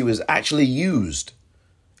secrecy was actually used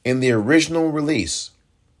in the original release,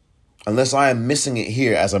 unless I am missing it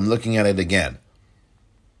here as I'm looking at it again.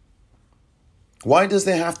 Why does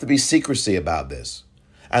there have to be secrecy about this?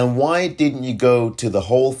 And why didn't you go to the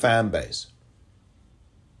whole fan base?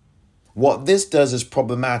 What this does is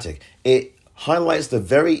problematic. It highlights the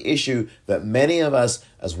very issue that many of us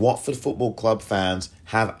as Watford Football Club fans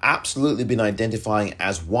have absolutely been identifying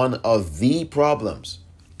as one of the problems,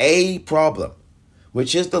 a problem,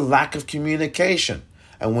 which is the lack of communication.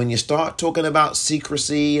 And when you start talking about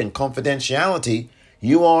secrecy and confidentiality,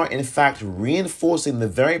 you are in fact reinforcing the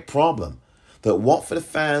very problem that Watford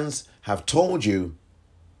fans have told you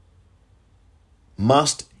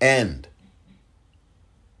must end.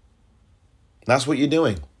 That's what you're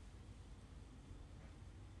doing.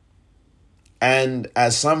 And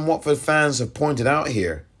as some Watford fans have pointed out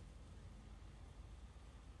here,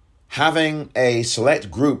 having a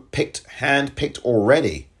select group hand-picked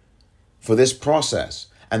already for this process,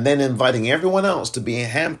 and then inviting everyone else to be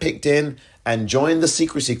hand-picked in and join the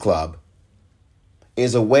secrecy club,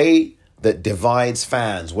 is a way that divides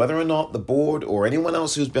fans, whether or not the board or anyone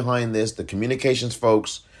else who's behind this, the communications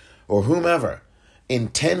folks or whomever,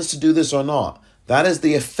 intends to do this or not. That is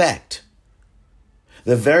the effect.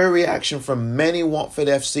 The very reaction from many Watford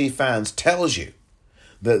FC fans tells you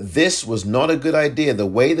that this was not a good idea. The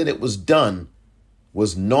way that it was done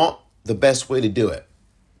was not the best way to do it.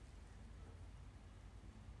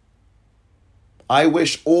 I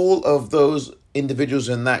wish all of those individuals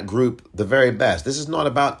in that group the very best. This is not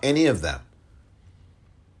about any of them.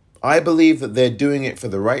 I believe that they're doing it for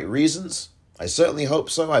the right reasons. I certainly hope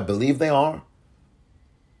so. I believe they are.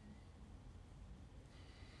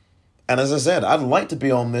 And as I said, I'd like to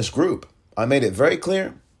be on this group. I made it very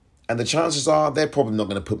clear. And the chances are they're probably not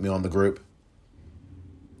going to put me on the group.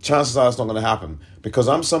 Chances are it's not going to happen. Because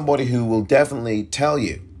I'm somebody who will definitely tell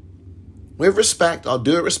you, with respect, I'll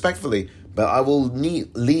do it respectfully, but I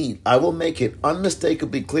will make it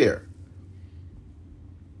unmistakably clear.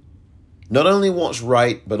 Not only what's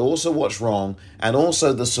right, but also what's wrong, and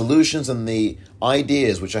also the solutions and the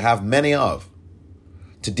ideas, which I have many of,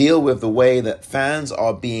 to deal with the way that fans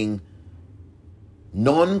are being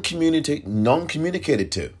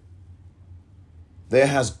non-communicated to. There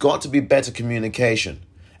has got to be better communication,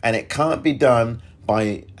 and it can't be done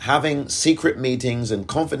by having secret meetings and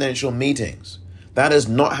confidential meetings. That is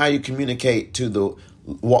not how you communicate to the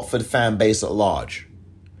Watford fan base at large.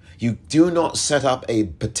 You do not set up a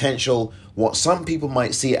potential, what some people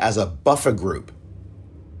might see as a buffer group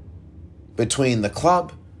between the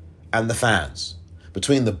club and the fans,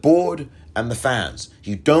 between the board and the fans.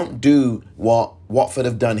 You don't do what Watford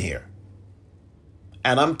have done here.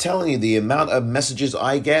 And I'm telling you, the amount of messages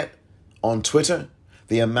I get on Twitter,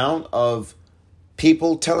 the amount of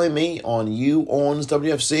people telling me on You Owns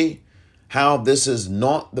WFC how this is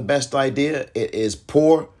not the best idea, it is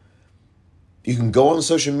poor. You can go on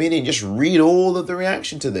social media and just read all of the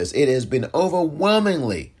reaction to this. It has been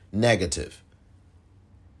overwhelmingly negative.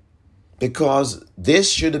 Because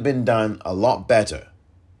this should have been done a lot better.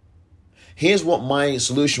 Here's what my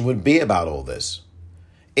solution would be about all this.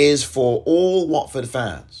 Is for all Watford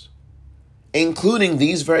fans, including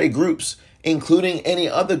these very groups, including any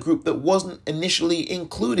other group that wasn't initially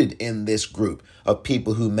included in this group of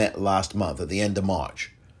people who met last month at the end of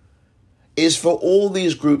March, is for all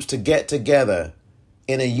these groups to get together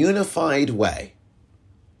in a unified way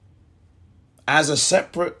as a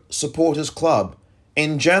separate supporters club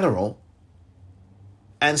in general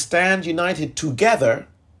and stand united together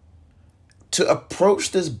to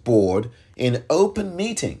approach this board in open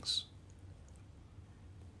meetings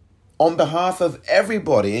on behalf of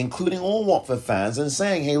everybody, including all Watford fans, and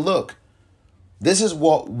saying, hey, look, this is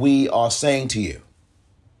what we are saying to you.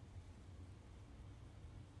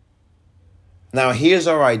 Now, here's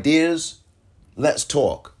our ideas. Let's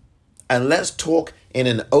talk. And let's talk in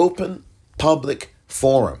an open, public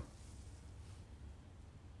forum.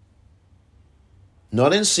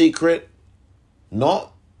 Not in secret,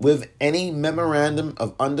 not with any memorandum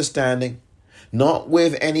of understanding, not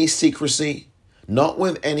with any secrecy, not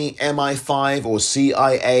with any MI5 or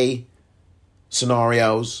CIA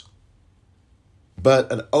scenarios,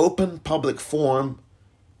 but an open public forum,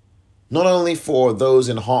 not only for those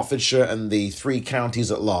in Hertfordshire and the 3 counties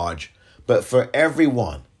at large, but for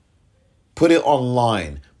everyone. Put it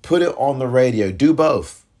online, put it on the radio, do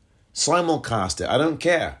both. Simulcast it, I don't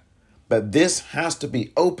care. But this has to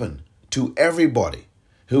be open to everybody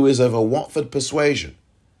who is of a Watford persuasion.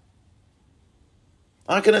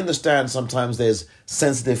 I can understand sometimes there's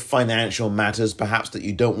sensitive financial matters perhaps that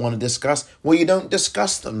you don't want to discuss. Well, you don't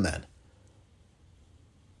discuss them then.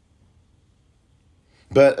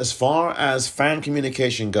 But as far as fan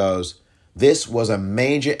communication goes, this was a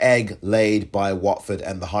major egg laid by Watford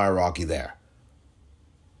and the hierarchy there.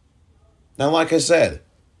 Now, like I said,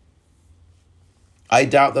 I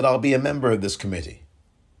doubt that I'll be a member of this committee.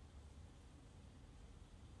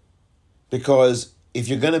 Because if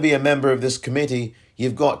you're going to be a member of this committee,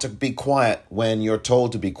 you've got to be quiet when you're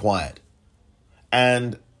told to be quiet.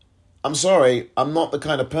 And I'm sorry, I'm not the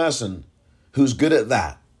kind of person who's good at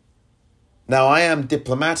that. Now, I am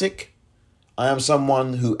diplomatic. I am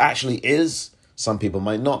someone who actually is. Some people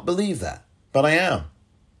might not believe that, but I am.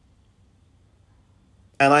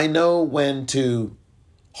 And I know when to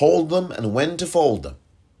hold them and when to fold them.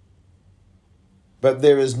 But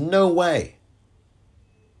there is no way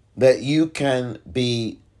that you can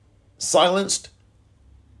be silenced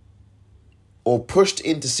or pushed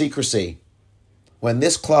into secrecy when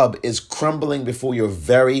this club is crumbling before your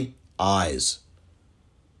very eyes.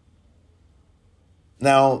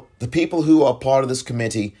 Now, the people who are part of this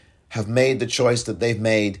committee have made the choice that they've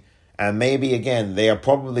made, and maybe, again, they are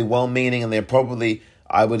probably well-meaning, and they're probably,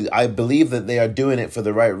 I believe that they are doing it for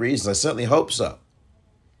the right reasons. I certainly hope so.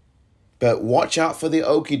 But watch out for the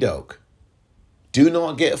okie doke. Do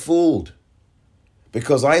not get fooled.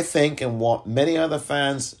 Because I think, and what many other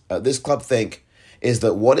fans at this club think, is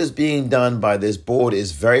that what is being done by this board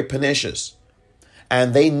is very pernicious.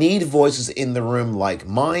 And they need voices in the room like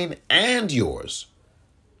mine and yours.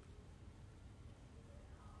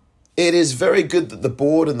 It is very good that the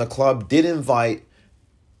board and the club did invite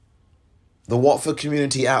the Watford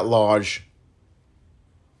community at large,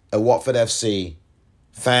 at Watford FC,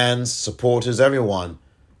 fans, supporters, everyone,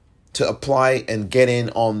 to apply and get in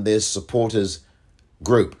on this supporters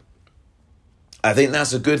group. I think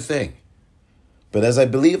that's a good thing. But as I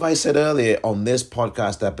believe I said earlier on this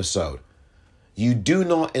podcast episode, you do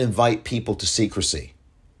not invite people to secrecy.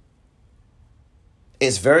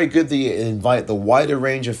 It's very good that you invite the wider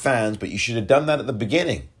range of fans, but you should have done that at the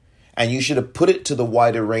beginning. And you should have put it to the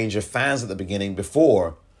wider range of fans at the beginning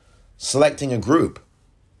before selecting a group.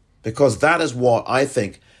 Because that is what I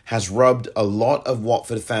think has rubbed a lot of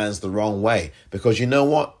Watford fans the wrong way. Because you know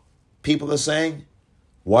what people are saying?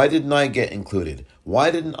 Why didn't I get included? Why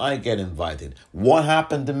didn't I get invited? What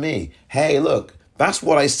happened to me? Hey, look, that's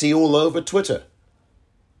what I see all over Twitter.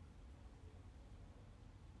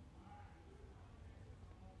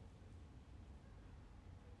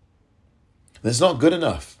 And it's not good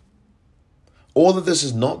enough. All of this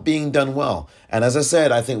is not being done well. And as I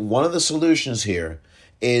said, I think one of the solutions here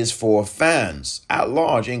is for fans at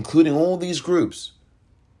large, including all these groups,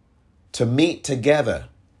 to meet together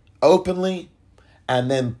openly and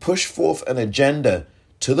then push forth an agenda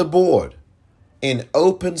to the board in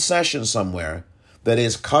open session somewhere that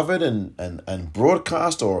is covered and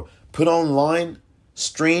broadcast or put online,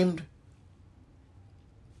 streamed,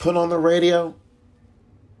 put on the radio,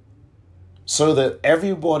 so that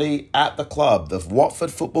everybody at the club, the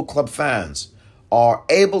Watford Football Club fans, are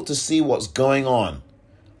able to see what's going on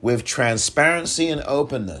with transparency and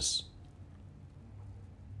openness.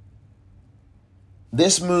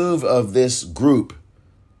 This move of this group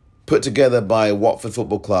put together by Watford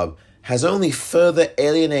Football Club has only further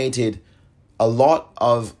alienated a lot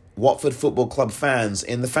of Watford Football Club fans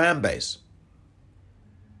in the fan base.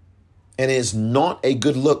 And it's not a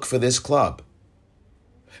good look for this club.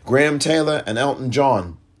 Graham Taylor and Elton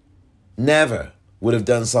John never would have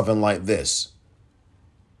done something like this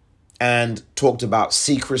and talked about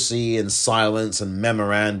secrecy and silence and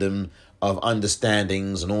memorandum of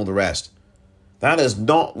understandings and all the rest. That is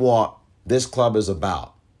not what this club is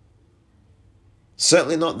about.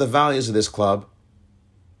 Certainly not the values of this club.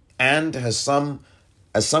 And as some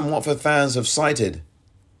Watford fans have cited,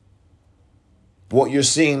 what you're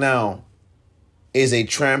seeing now is a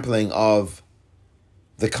trampling of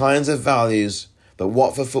the kinds of values that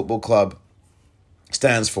Watford Football Club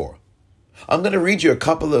stands for. I'm going to read you a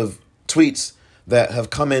couple of tweets that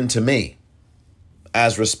have come in to me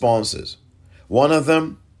as responses. One of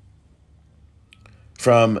them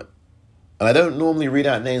from, and I don't normally read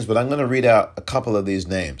out names, but I'm going to read out a couple of these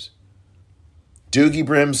names. Dougie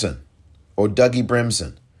Brimson,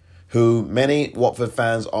 who many Watford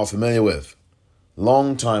fans are familiar with.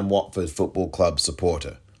 Long-time Watford Football Club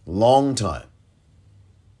supporter. Long time.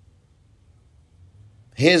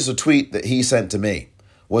 Here's a tweet that he sent to me.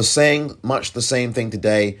 Was saying much the same thing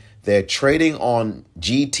today. They're trading on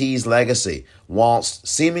GT's legacy whilst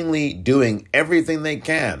seemingly doing everything they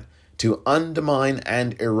can to undermine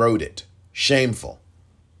and erode it. Shameful.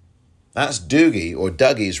 That's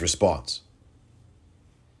Dougie's response.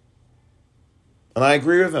 And I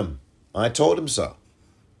agree with him. I told him so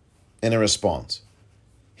in a response.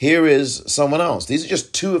 Here is someone else. These are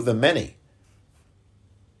just two of the many.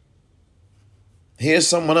 Here's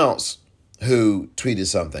someone else who tweeted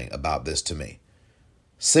something about this to me.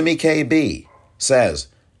 Simi KB says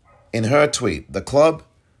in her tweet, the club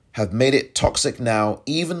have made it toxic now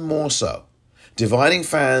even more so, dividing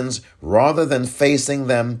fans rather than facing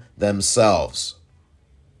them themselves.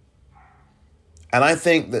 And I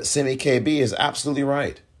think that Simi KB is absolutely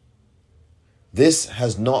right. This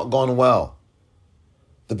has not gone well.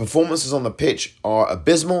 The performances on the pitch are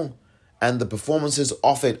abysmal, and the performances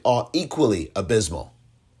off it are equally abysmal.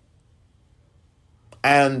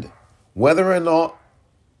 And whether or not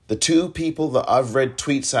the two people that I've read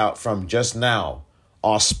tweets out from just now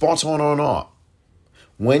are spot on or not,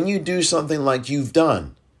 when you do something like you've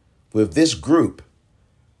done with this group,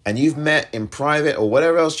 and you've met in private or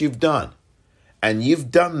whatever else you've done, and you've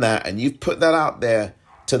done that and you've put that out there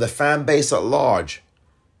to the fan base at large,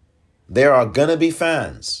 there are going to be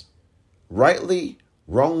fans, rightly,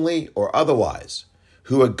 wrongly, or otherwise,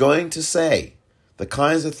 who are going to say the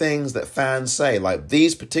kinds of things that fans say, like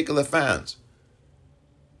these particular fans.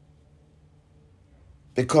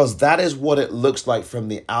 Because that is what it looks like from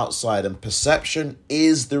the outside, and perception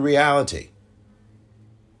is the reality.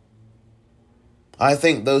 I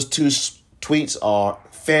think those two tweets are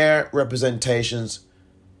fair representations,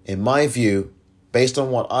 in my view, based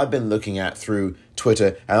on what I've been looking at through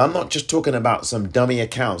Twitter. And I'm not just talking about some dummy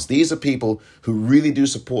accounts. These are people who really do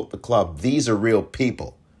support the club. These are real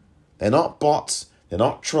people. They're not bots. They're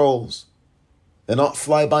not trolls. They're not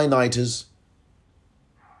fly-by-nighters.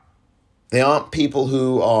 They aren't people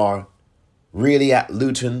who are really at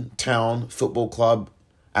Luton Town Football Club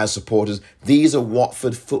as supporters. These are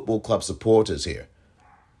Watford Football Club supporters here.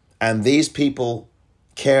 And these people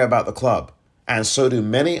care about the club. And so do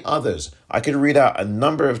many others. I could read out a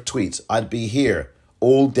number of tweets. I'd be here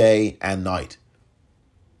all day and night.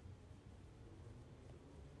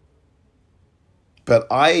 But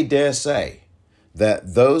I dare say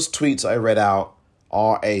that those tweets I read out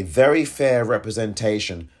are a very fair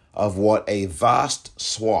representation of what a vast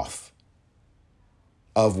swath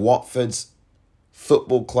of Watford's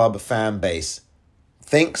football club fan base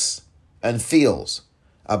thinks and feels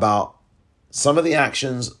about some of the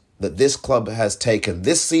actions that this club has taken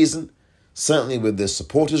this season, certainly with this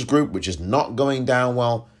supporters group, which is not going down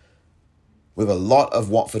well with a lot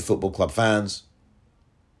of Watford Football Club fans,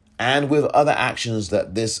 and with other actions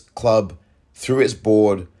that this club through its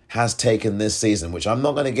board has taken this season, which I'm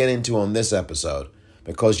not going to get into on this episode,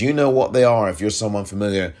 because you know what they are if you're someone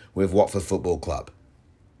familiar with Watford Football Club.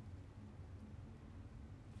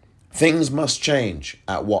 Things must change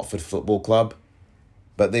at Watford Football Club,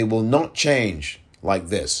 but they will not change like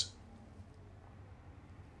this.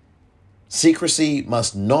 Secrecy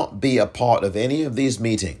must not be a part of any of these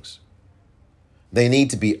meetings. They need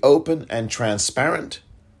to be open and transparent.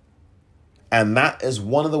 And that is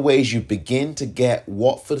one of the ways you begin to get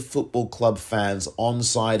Watford Football Club fans on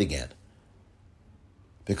side again.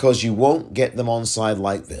 Because you won't get them on side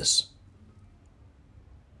like this.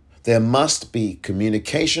 There must be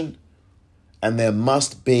communication, and there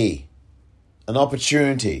must be an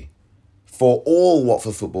opportunity for all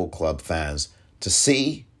Watford Football Club fans to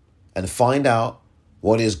see and find out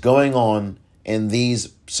what is going on in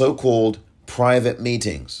these so-called private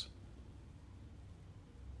meetings.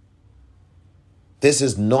 This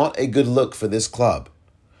is not a good look for this club.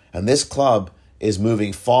 And this club is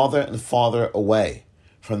moving farther and farther away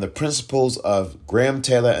from the principles of Graham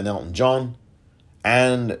Taylor and Elton John,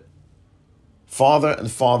 and farther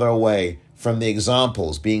and farther away from the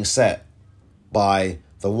examples being set by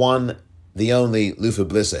the one, the only Luther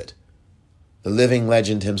Blissett, the living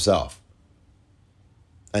legend himself.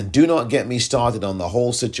 And do not get me started on the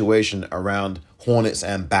whole situation around Hornets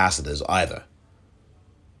ambassadors either.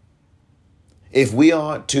 If we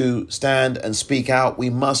are to stand and speak out, we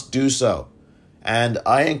must do so. And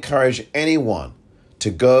I encourage anyone to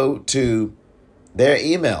go to their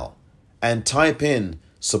email and type in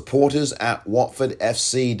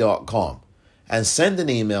supporters@watfordfc.com and send an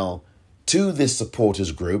email to this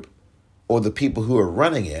supporters group or the people who are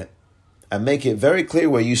running it, and make it very clear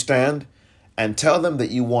where you stand, and tell them that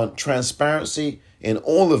you want transparency in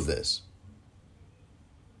all of this.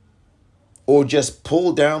 Or just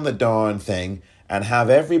pull down the darn thing and have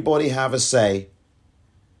everybody have a say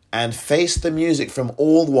and face the music from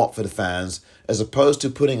all Watford fans, as opposed to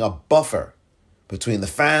putting a buffer between the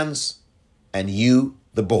fans and you,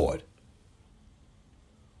 the board.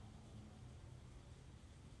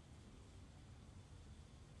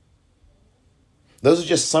 Those are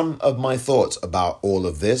just some of my thoughts about all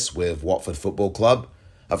of this with Watford Football Club.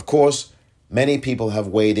 Of course, many people have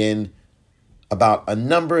weighed in about a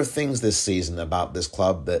number of things this season about this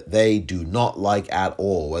club that they do not like at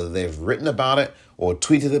all, whether they've written about it or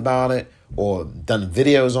tweeted about it or done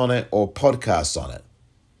videos on it or podcasts on it.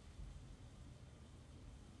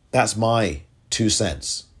 That's my 2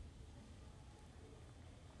 cents.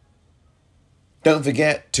 Don't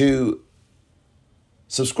forget to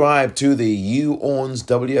subscribe to the You Orns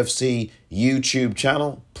WFC YouTube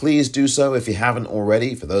channel. Please do so if you haven't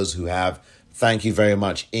already. For those who have, thank you very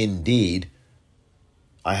much indeed.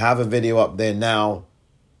 I have a video up there now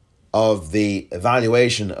of the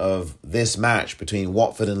evaluation of this match between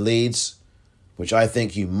Watford and Leeds, which I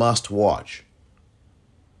think you must watch.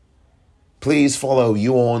 Please follow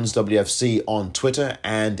You Orns WFC on Twitter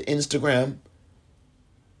and Instagram.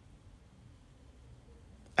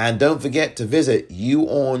 And don't forget to visit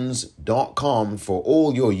youorns.com for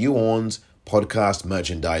all your You Orns podcast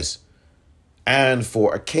merchandise and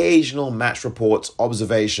for occasional match reports,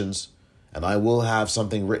 observations, and I will have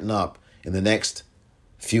something written up in the next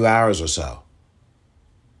few hours or so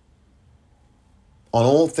on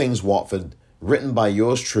all things Watford, written by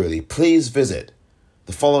yours truly. Please visit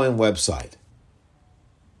the following website: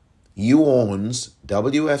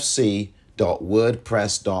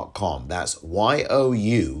 youorns.wfc.wordpress.com. That's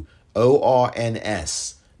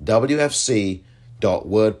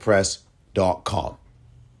youorns.wfc.wordpress.com.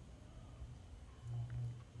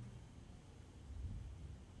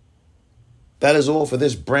 That is all for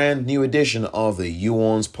this brand new edition of the You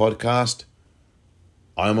Orns podcast.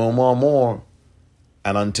 I'm Omar Moore,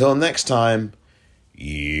 and until next time,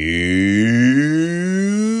 you